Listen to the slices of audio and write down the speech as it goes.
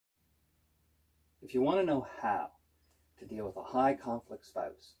If you want to know how to deal with a high conflict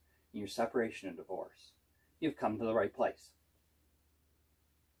spouse in your separation and divorce, you've come to the right place.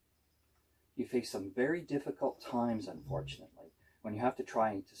 You face some very difficult times, unfortunately, when you have to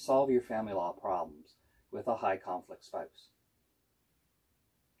try to solve your family law problems with a high conflict spouse.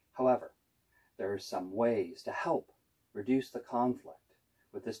 However, there are some ways to help reduce the conflict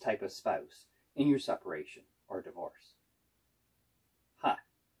with this type of spouse in your separation or divorce. Hi,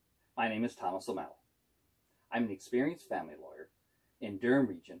 my name is Thomas O'Malley. I'm an experienced family lawyer in Durham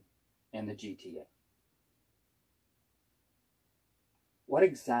Region and the GTA. What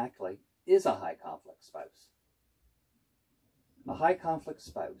exactly is a high conflict spouse? A high conflict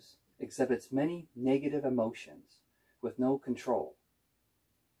spouse exhibits many negative emotions with no control.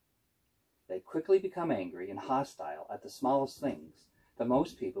 They quickly become angry and hostile at the smallest things that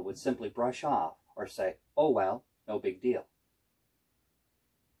most people would simply brush off or say, "Oh well, no big deal."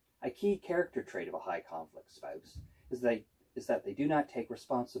 A key character trait of a high conflict spouse is that they do not take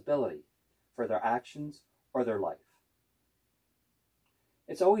responsibility for their actions or their life.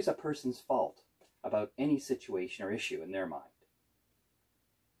 It's always a person's fault about any situation or issue in their mind.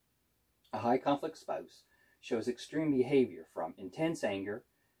 A high conflict spouse shows extreme behavior from intense anger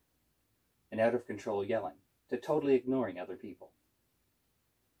and out of control yelling to totally ignoring other people.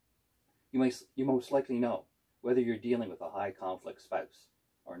 You most likely know whether you're dealing with a high conflict spouse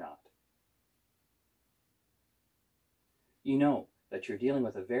or not. You know that you're dealing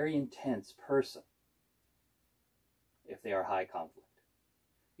with a very intense person if they are high conflict.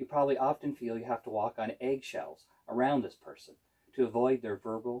 You probably often feel you have to walk on eggshells around this person to avoid their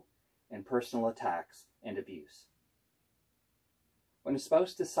verbal and personal attacks and abuse. When a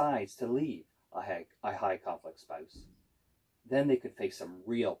spouse decides to leave a high conflict spouse, then they could face some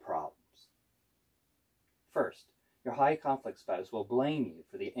real problems. First, your high conflict spouse will blame you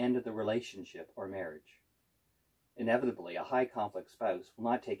for the end of the relationship or marriage. Inevitably, a high conflict spouse will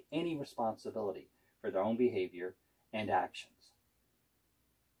not take any responsibility for their own behavior and actions.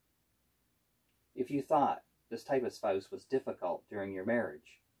 If you thought this type of spouse was difficult during your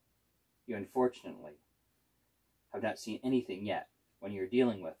marriage, you unfortunately have not seen anything yet when you're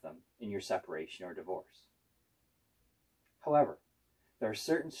dealing with them in your separation or divorce. However, there are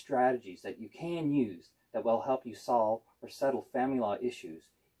certain strategies that you can use that will help you solve or settle family law issues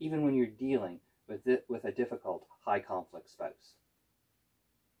even when you're dealing with a difficult high conflict spouse.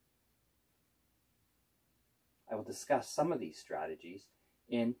 I will discuss some of these strategies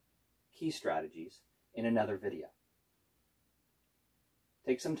key strategies in another video.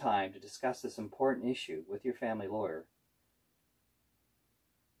 Take some time to discuss this important issue with your family lawyer.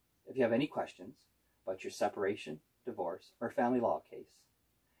 If you have any questions about your separation, divorce, or family law case,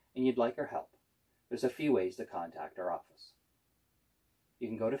 and you'd like our help, there's a few ways to contact our office. You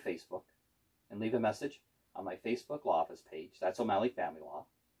can go to Facebook and leave a message on my Facebook Law Office page. That's O'Malley Family Law.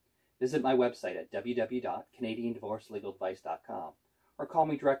 Visit my website at www.canadiandivorcelegalaladvice.com or call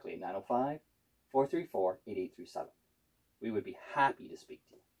me directly at 905-434-8837. We would be happy to speak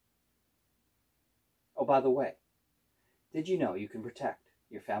to you. Oh, by the way, did you know you can protect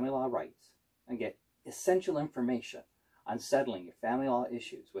your family law rights and get essential information on settling your family law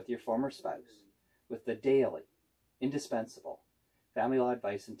issues with your former spouse with the daily, indispensable family law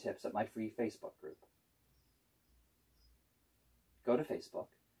advice and tips at my free Facebook group? Go to Facebook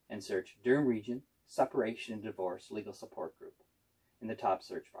and search Durham Region Separation and Divorce Legal Support Group in the top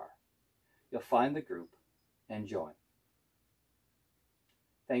search bar. You'll find the group and join.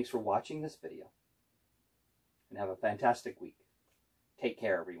 Thanks for watching this video and have a fantastic week. Take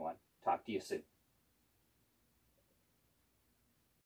care, everyone. Talk to you soon.